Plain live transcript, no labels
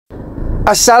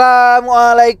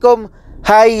Assalamualaikum.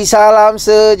 Hai, salam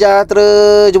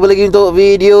sejahtera. Jumpa lagi untuk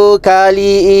video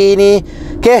kali ini.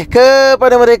 Okay,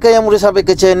 kepada mereka yang baru sampai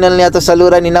ke channel ni atau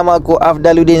saluran ni, nama aku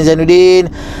Afdhalluddin Zainuddin.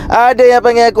 Ada yang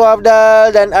panggil aku Afdal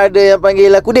dan ada yang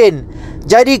panggil aku Din.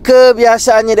 Jadi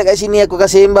kebiasaannya dekat sini aku akan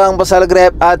sembang pasal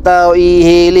Grab atau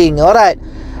ehailing. Alright.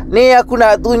 Ni aku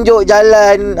nak tunjuk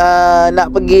jalan, nak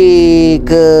pergi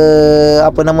ke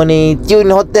apa nama ni,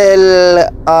 Tune Hotel,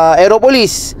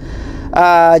 Aeropolis,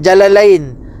 jalan lain.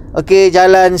 Okey,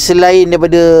 jalan selain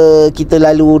daripada kita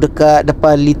lalu dekat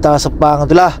depan Lita Sepang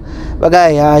tu lah.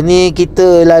 Bagai ni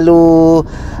kita lalu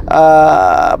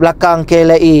belakang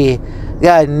KLA.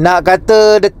 Kan, nak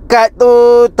kata dekat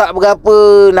tu tak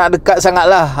berapa nak dekat sangat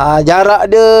lah. Jarak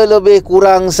dia lebih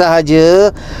kurang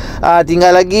sahaja.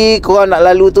 Tinggal lagi korang nak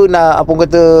lalu tu, nak apa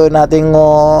kata, nak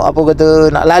tengok, apa kata,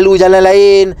 nak lalu jalan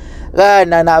lain. Kan,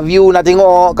 nak view, nak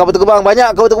tengok kapal terbang.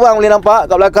 Banyak kapal terbang boleh nampak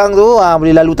kat belakang tu.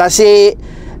 Boleh lalu tasik.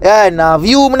 Kan,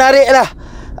 view menarik lah.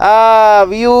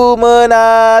 View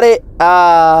menarik.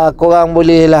 Korang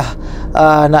boleh lah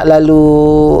nak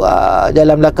lalu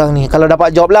jalan belakang ni kalau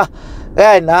dapat job lah.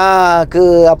 Kan,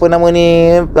 ke apa nama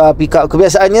ni, pick up.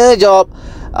 Kebiasaannya job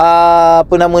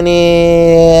apa nama ni,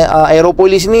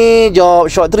 aeropolis ni job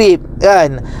short trip.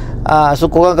 Kan, so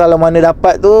korang kalau mana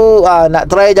dapat tu, nak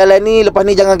try jalan ni, lepas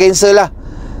ni jangan cancel lah.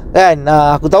 Kan,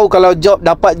 aku tahu kalau job,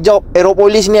 dapat job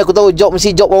aeropolis ni, aku tahu job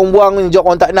mesti job orang buang, job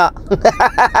orang tak nak.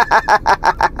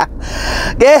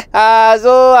 Okay,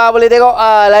 so boleh tengok,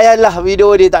 layan lah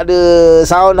video dia, tak ada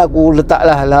sound, aku letak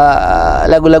lah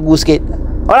lagu-lagu sikit.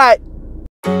 Alright.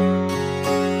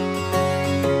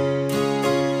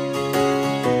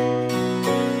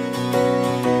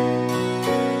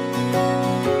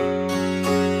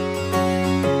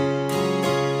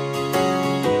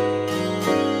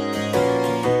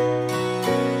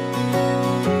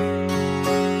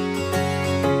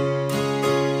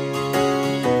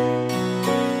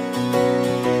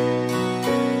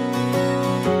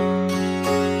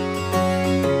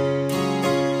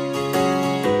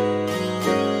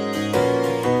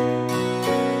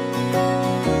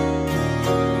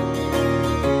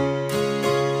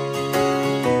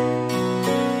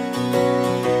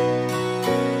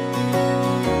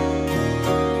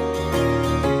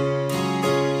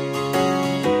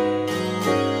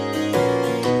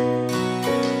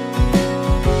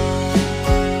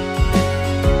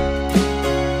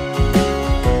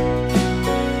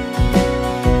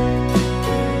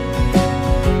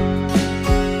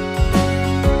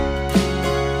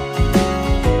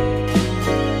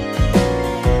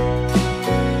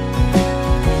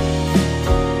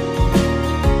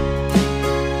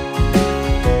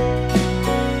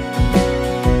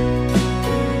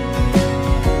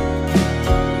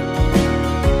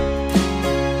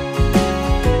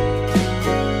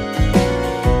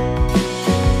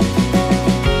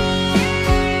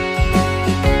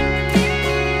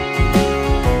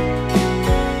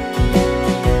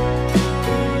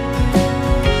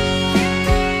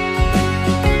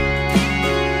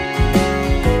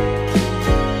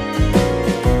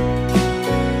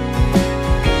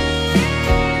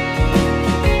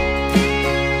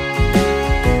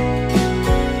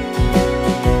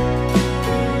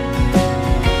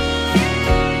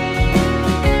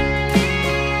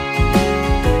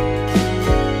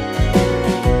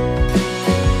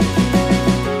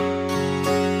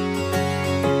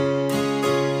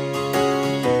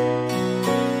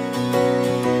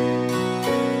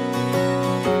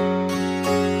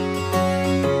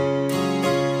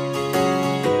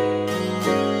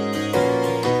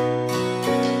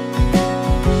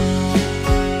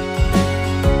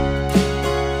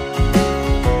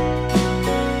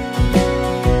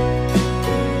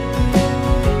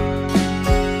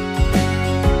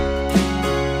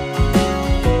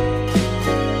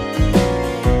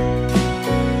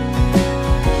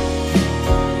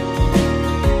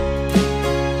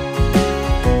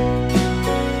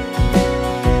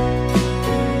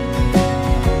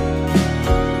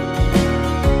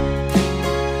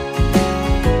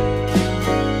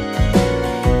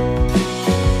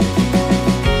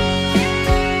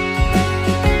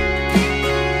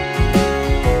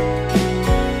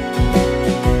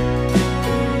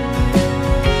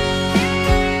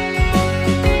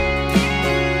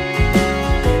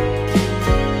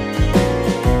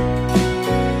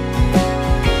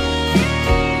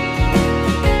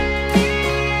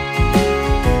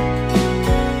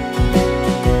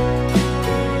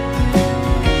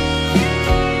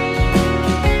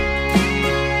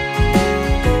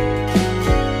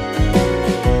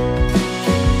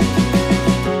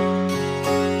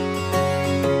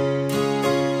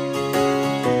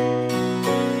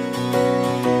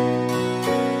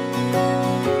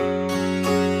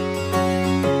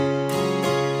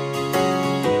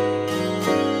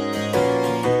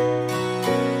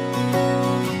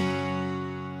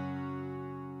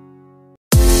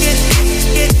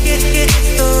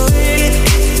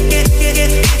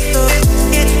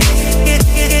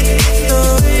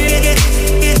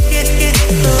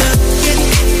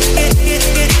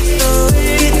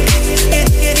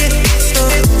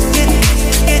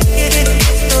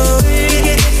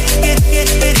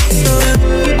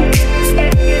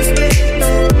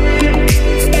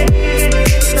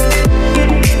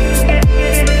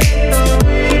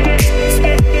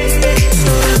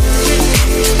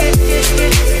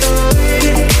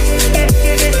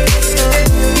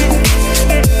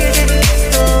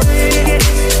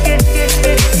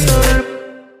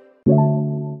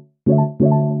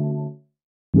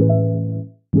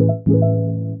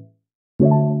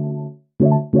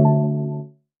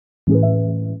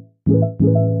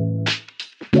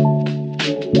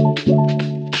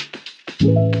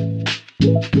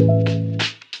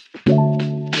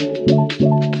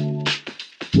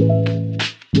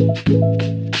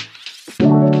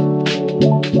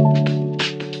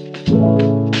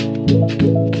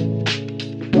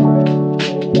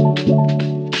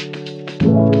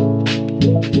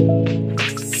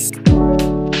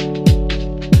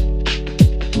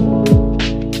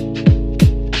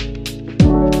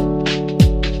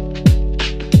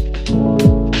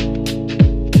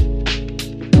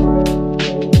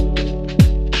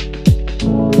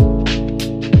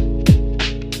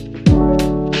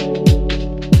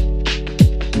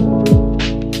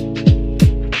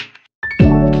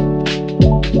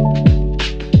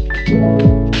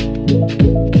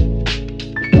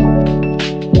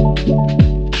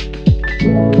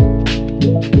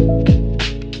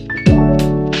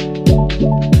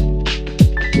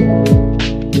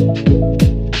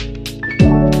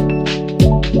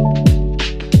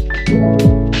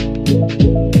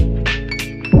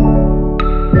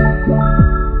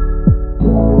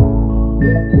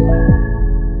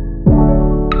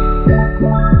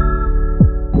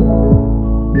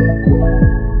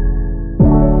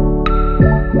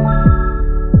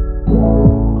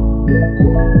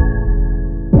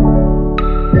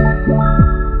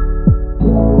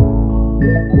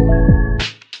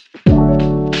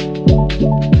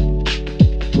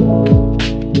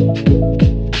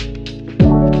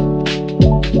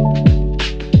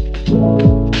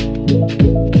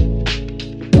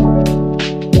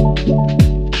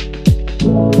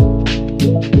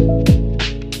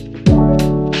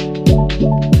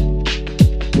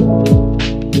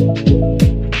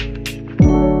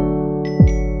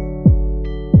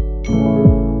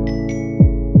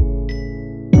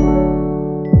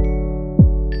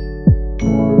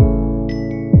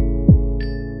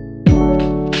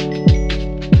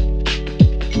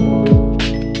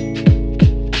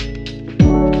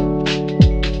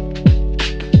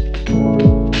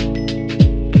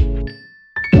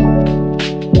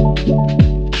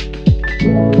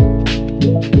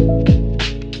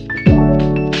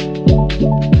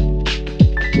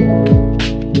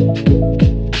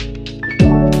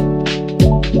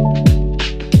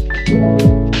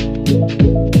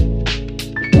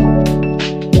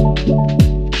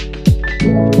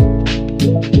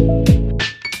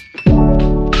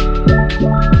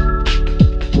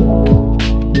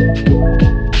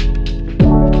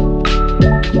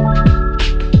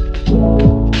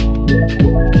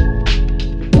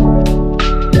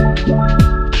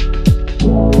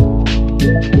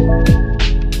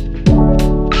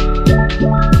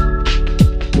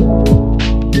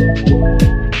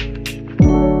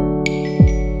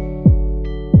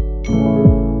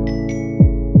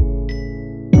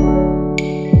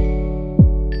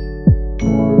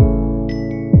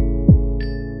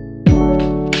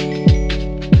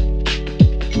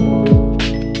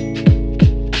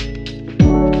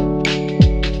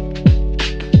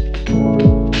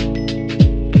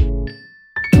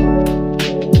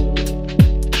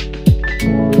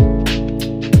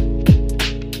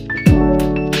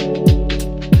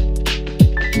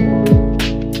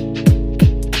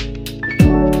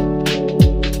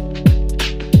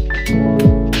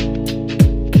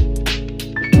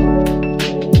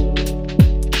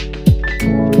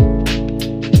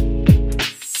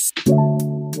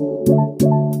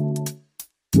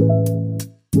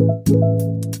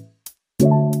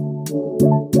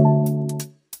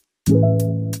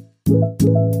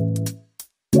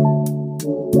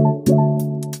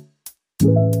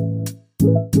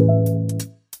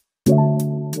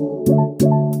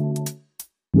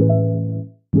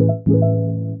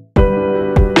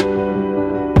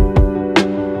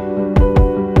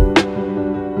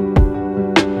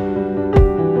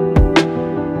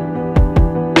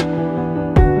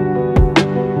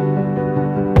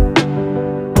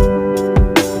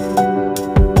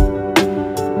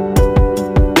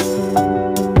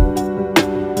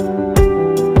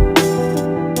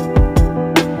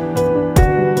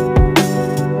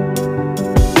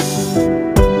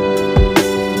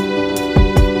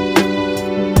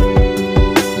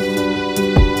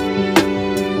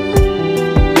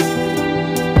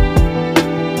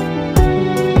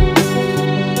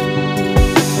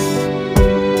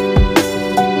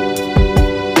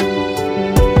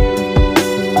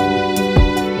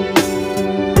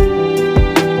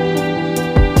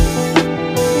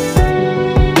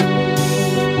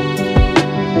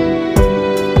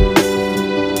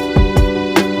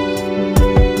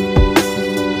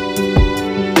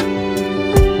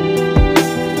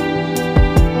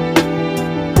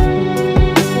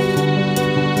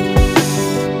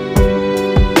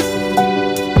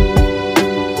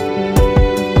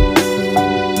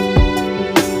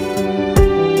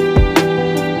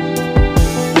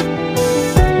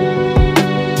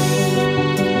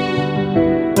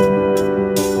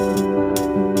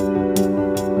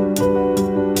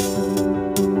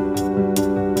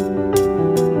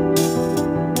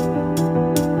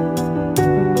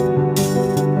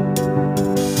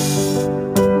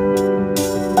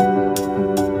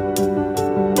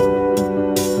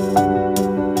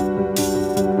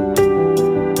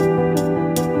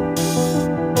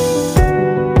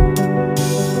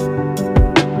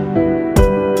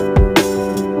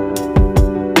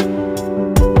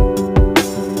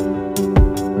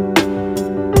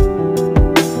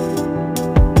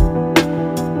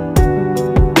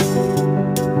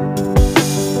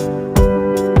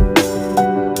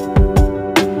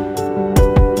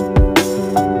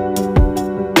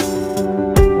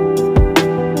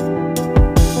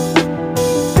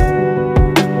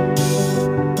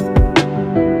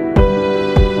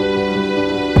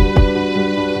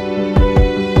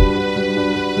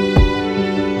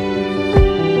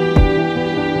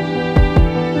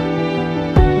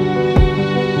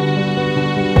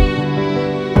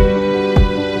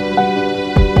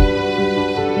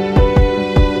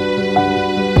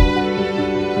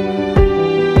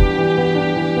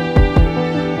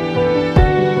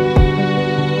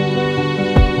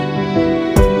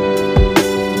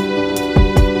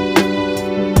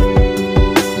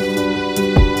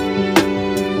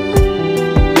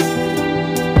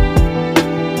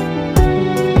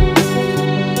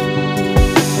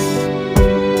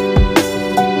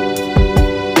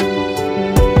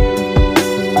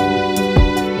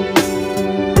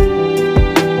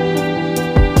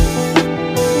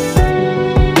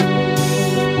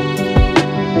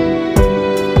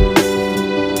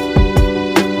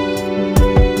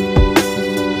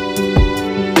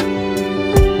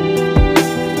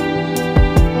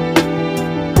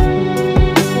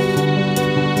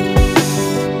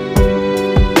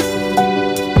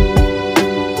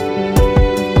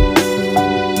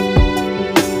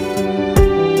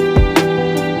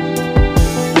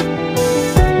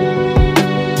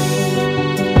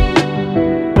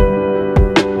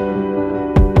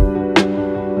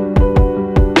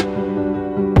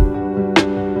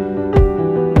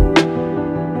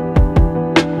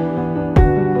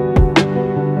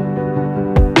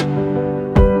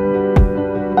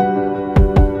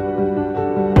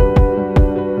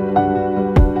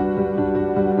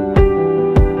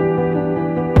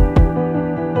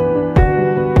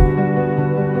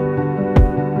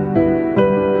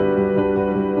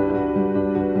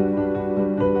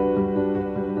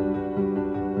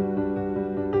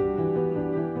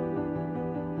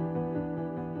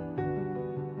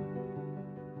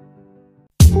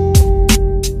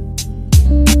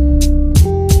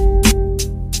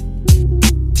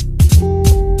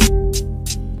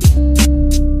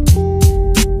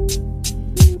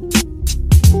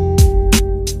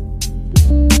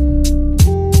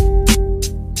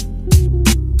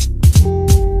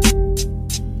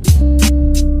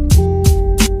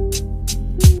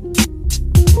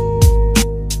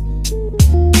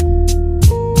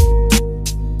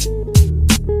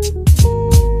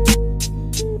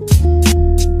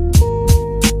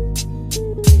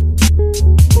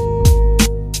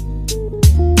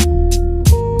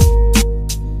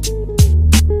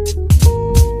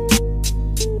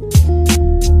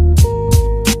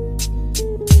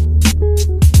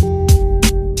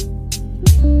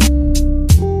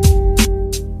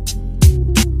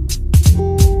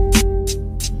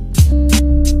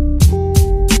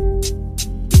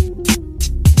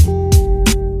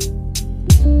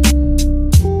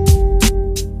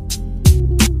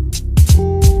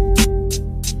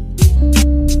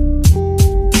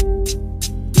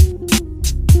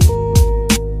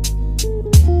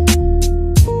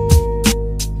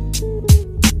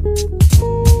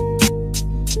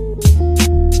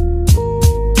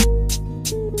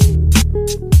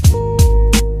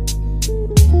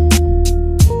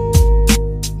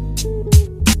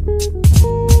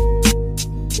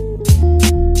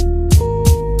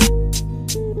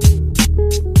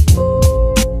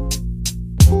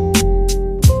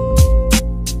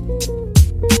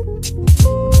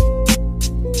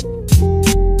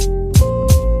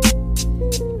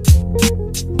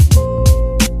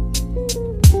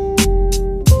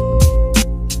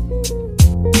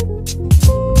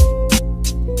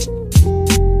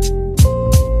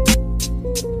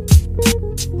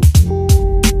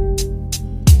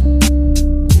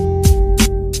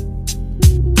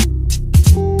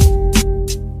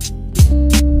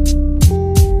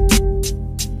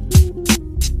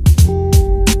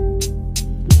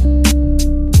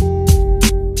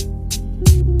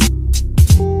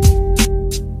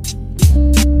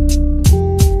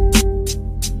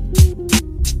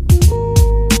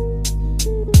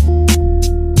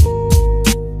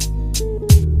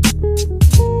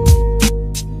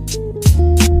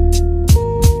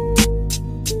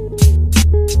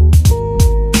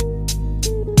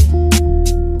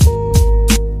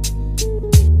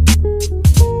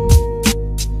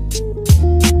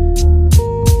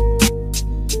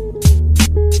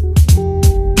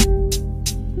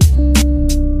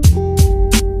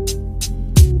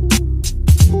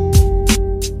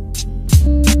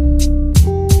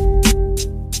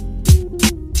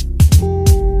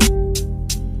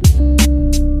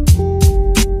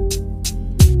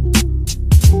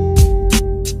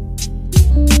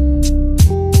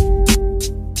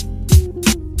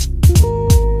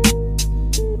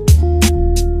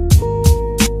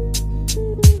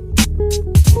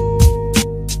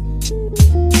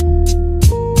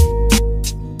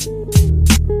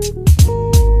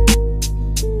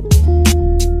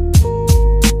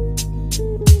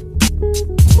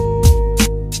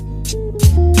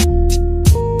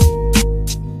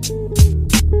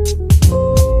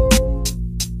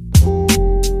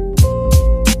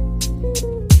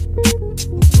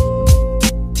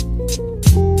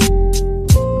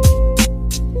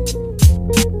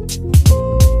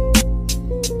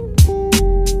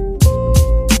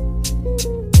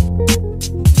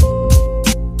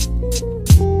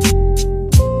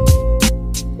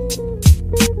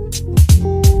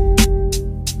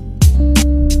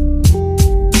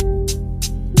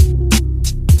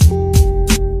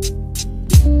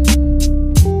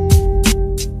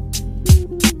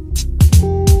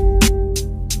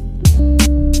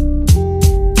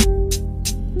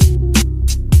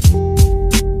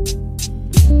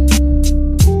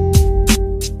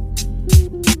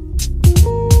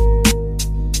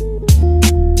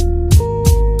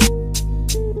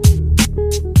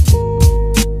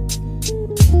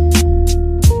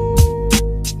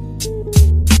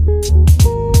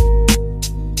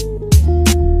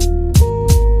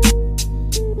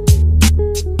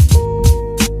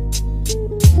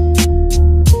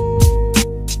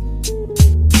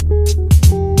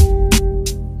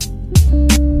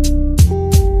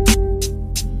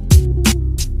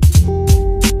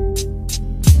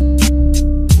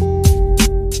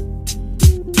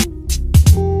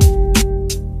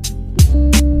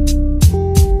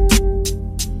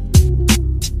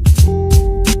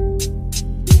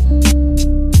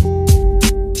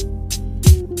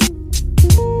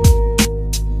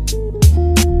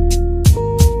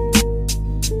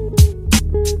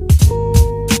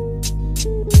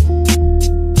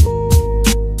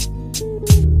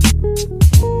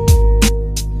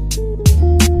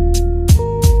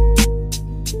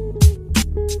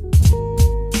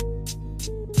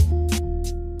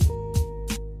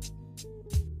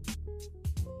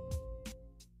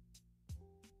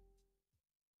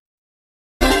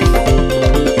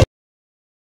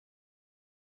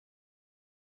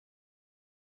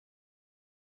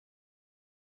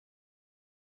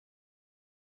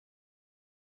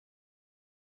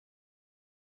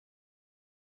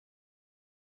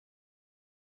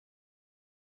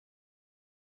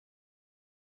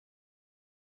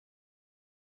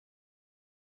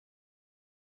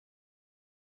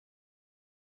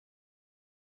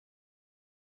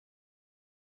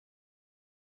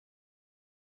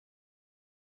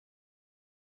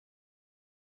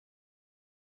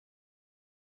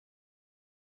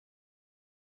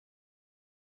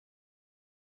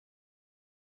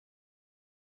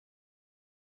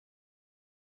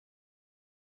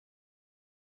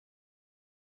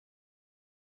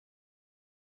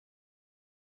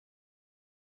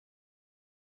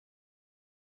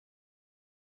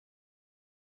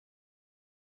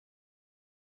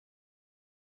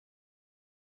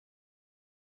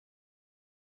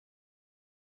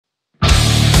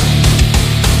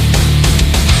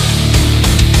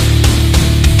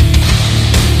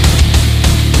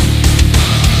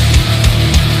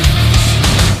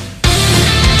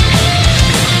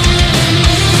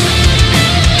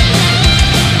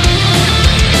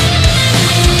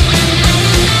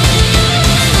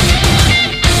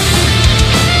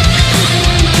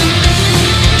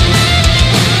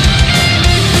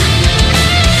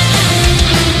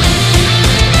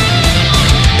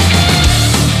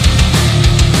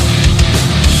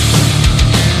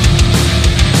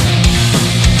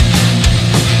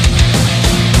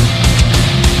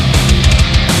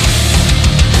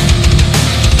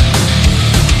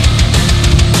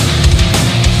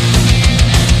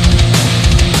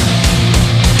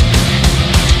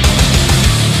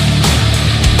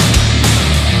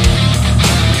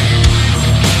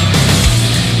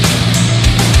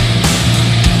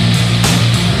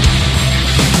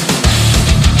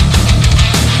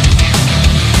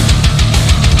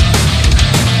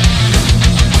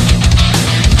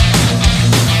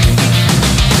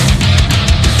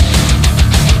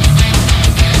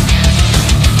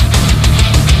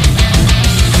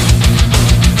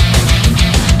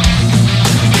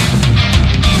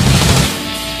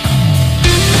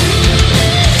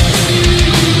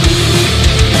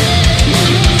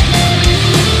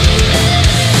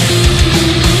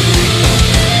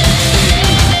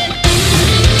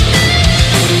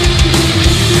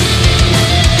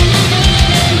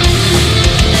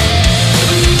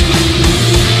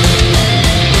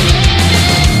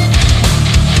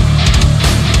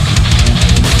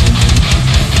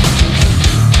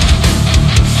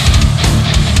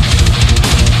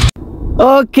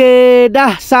 Okey,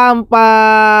 dah sampai.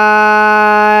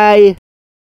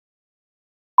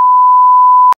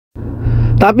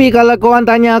 Tapi kalau korang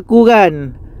tanya aku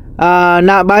kan,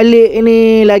 nak balik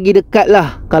ni lagi dekat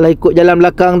lah kalau ikut jalan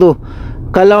belakang tu.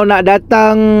 Kalau nak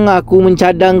datang, aku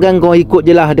mencadangkan kau ikut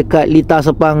je lah dekat Litar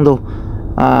Sepang tu.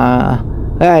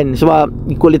 Kan,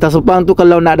 sebab ikut Litar Sepang tu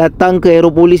kalau nak datang ke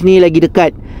aeropolis ni lagi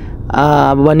dekat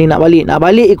berbanding nak balik. Nak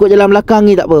balik ikut jalan belakang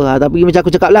ni tak apa. Tapi macam aku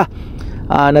cakap lah,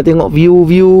 nak tengok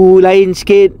view lain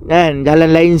sikit kan,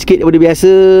 jalan lain sikit daripada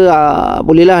biasa,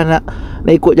 boleh lah nak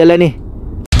ikut jalan ni.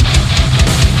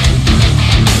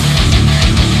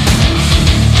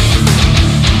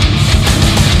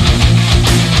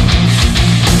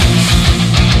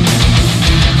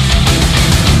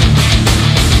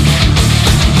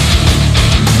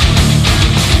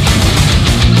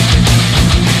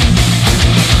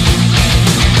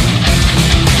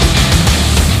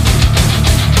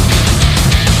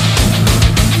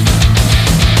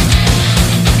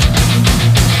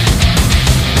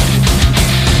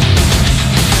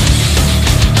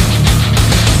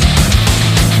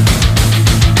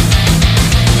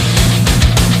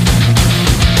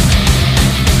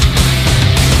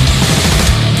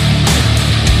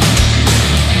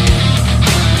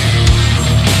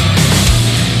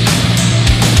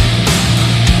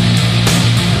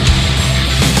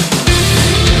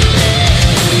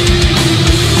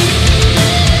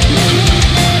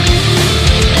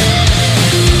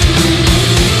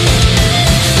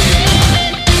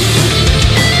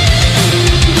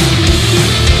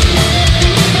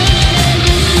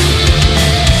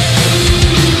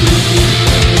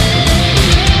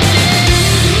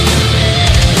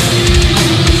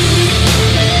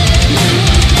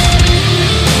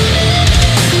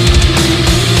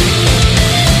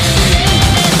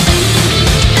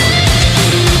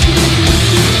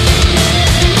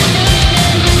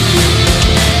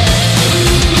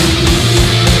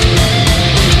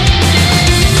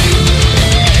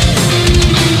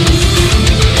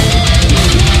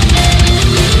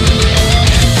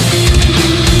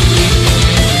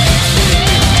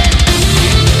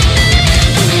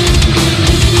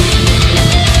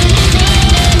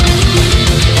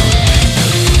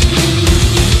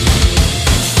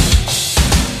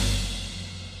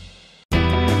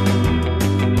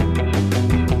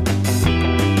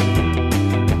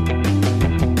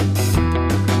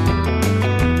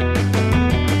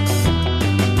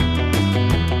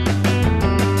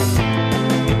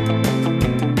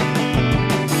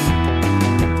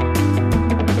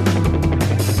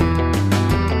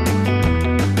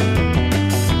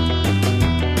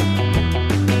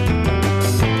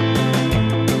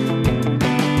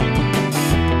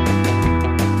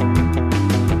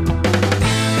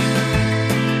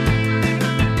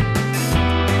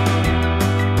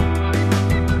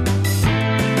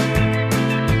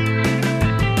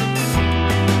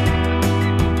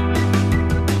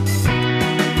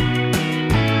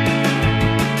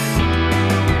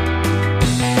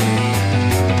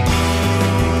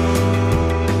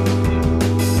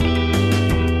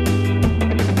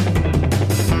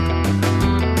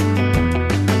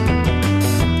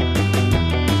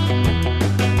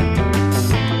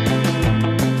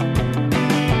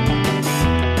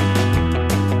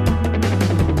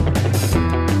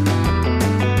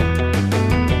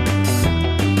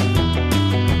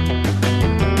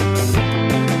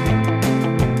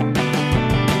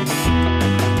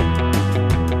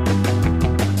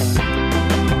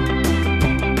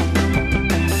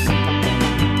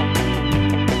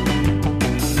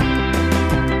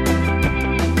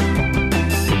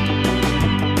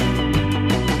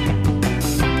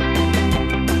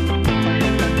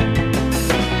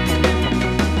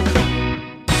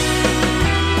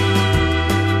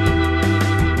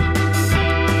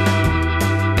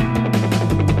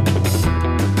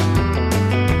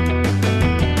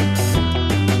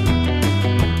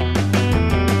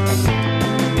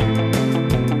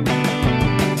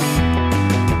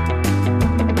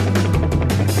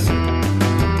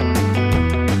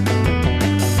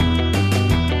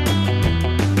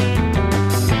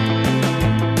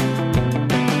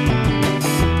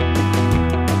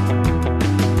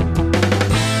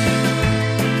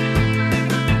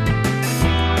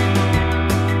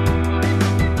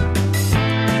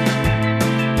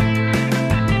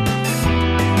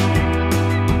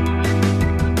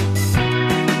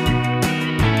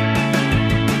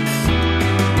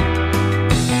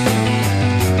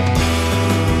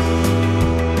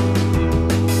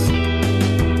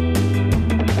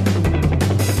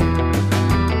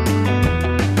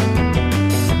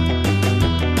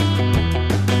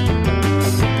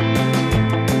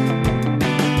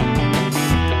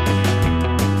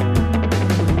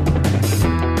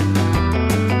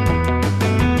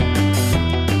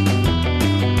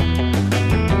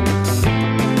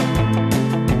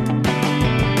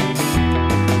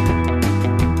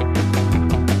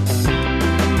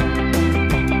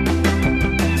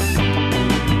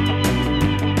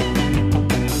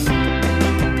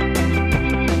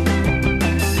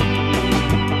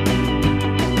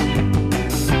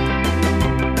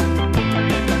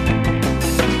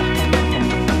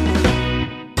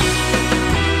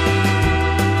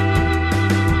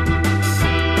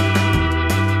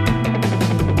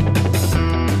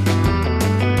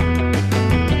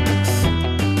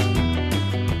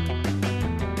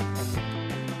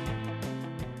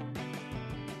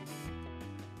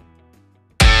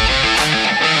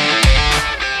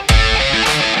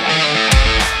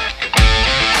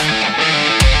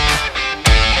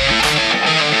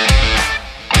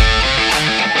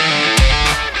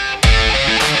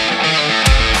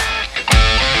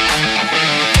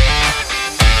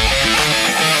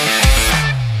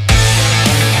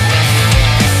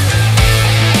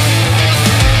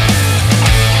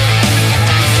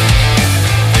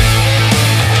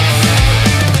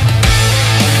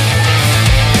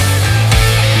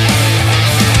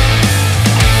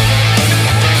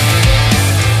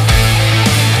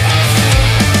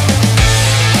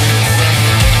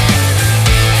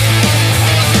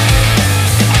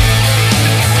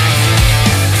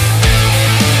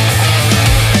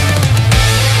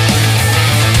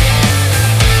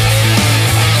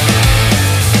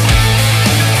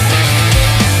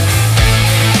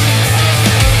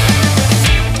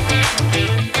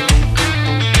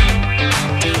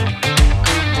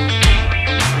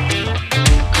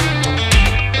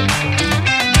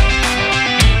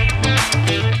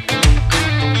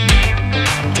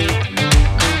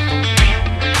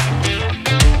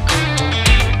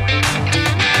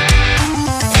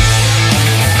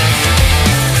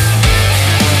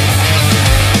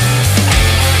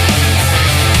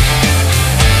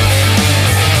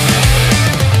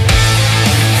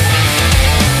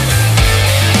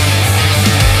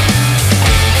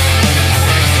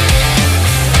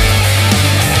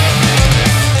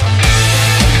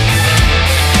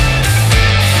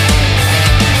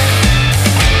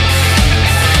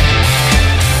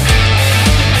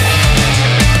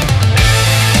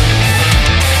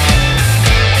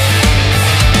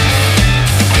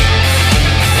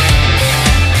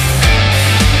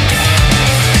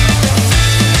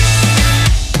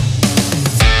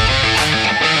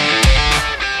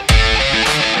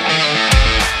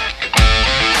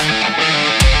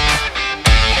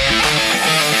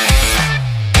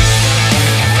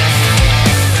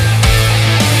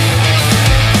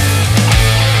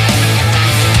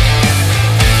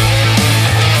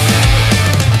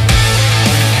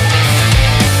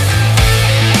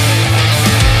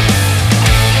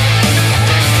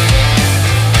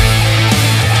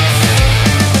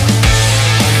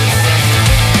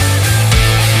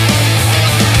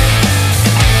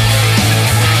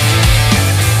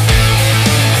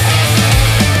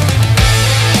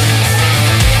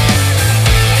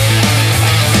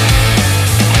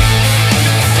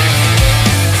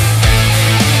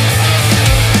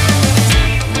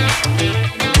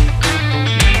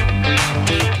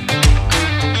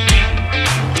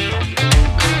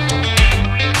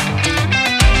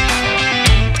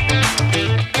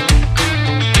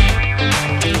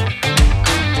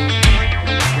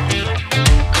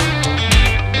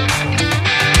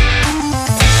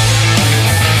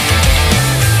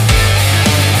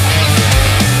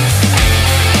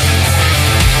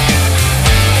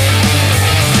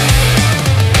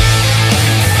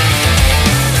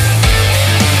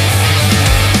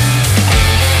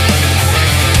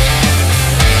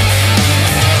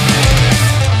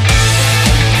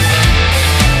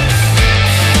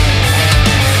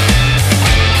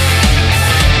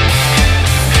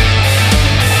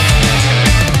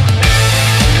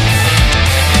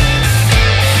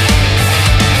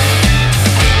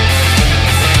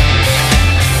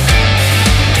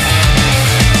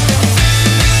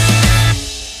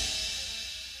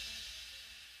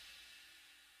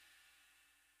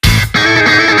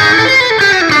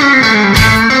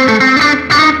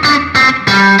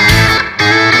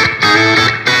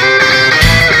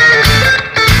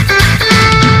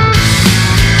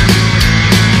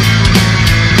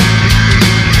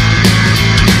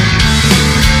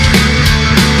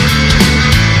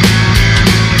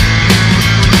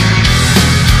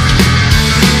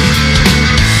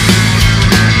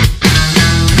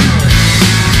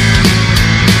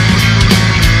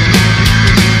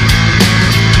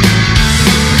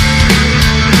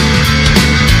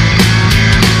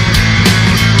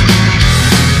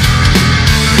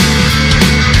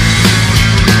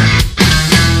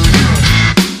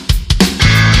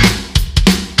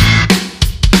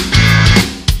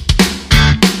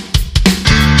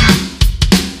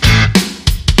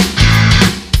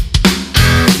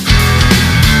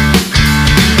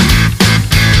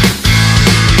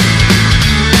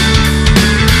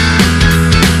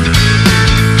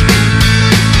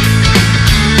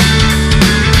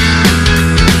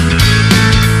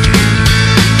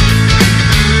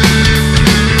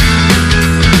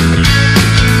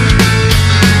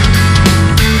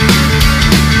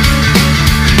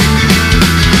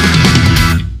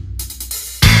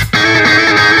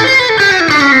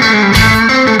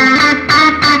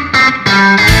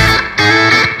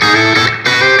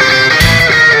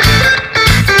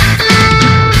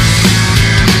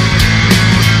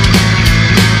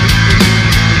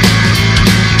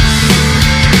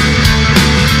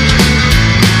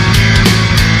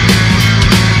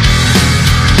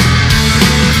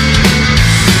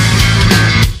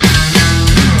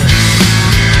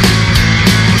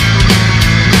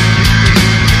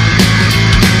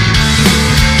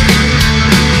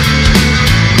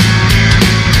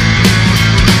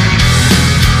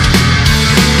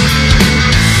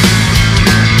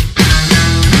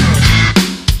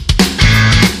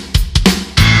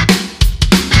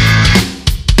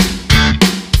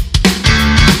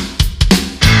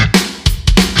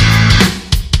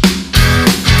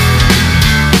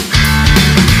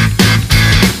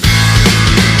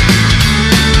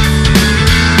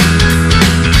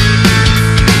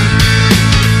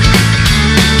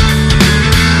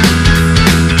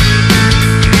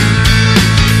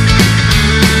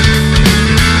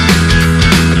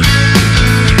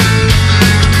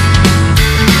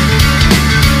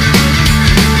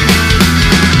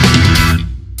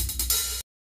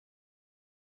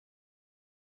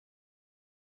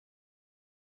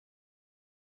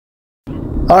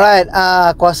 Alright,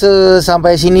 aku rasa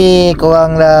sampai sini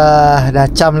korang dah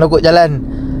cam lah kot jalan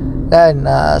kan.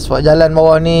 Sebab jalan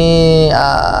bawah ni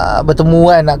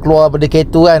bertemu kan, nak keluar pada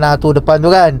kereta kan, tu depan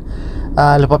tu kan,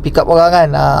 lepas pick up orang kan.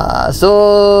 So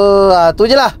tu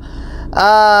je lah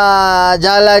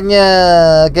jalannya.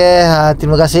 Okay,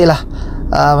 terima kasih lah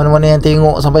mana-mana yang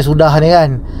tengok sampai sudah ni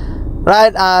kan.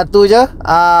 Right, tu je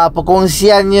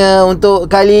perkongsiannya untuk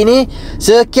kali ini.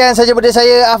 Sekian saja daripada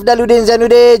saya, Afdhalluddin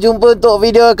Zainuddin. Jumpa untuk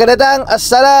video akan datang.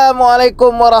 Assalamualaikum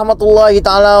warahmatullahi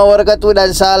taala wabarakatuh dan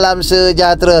salam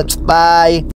sejahtera.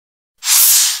 Bye.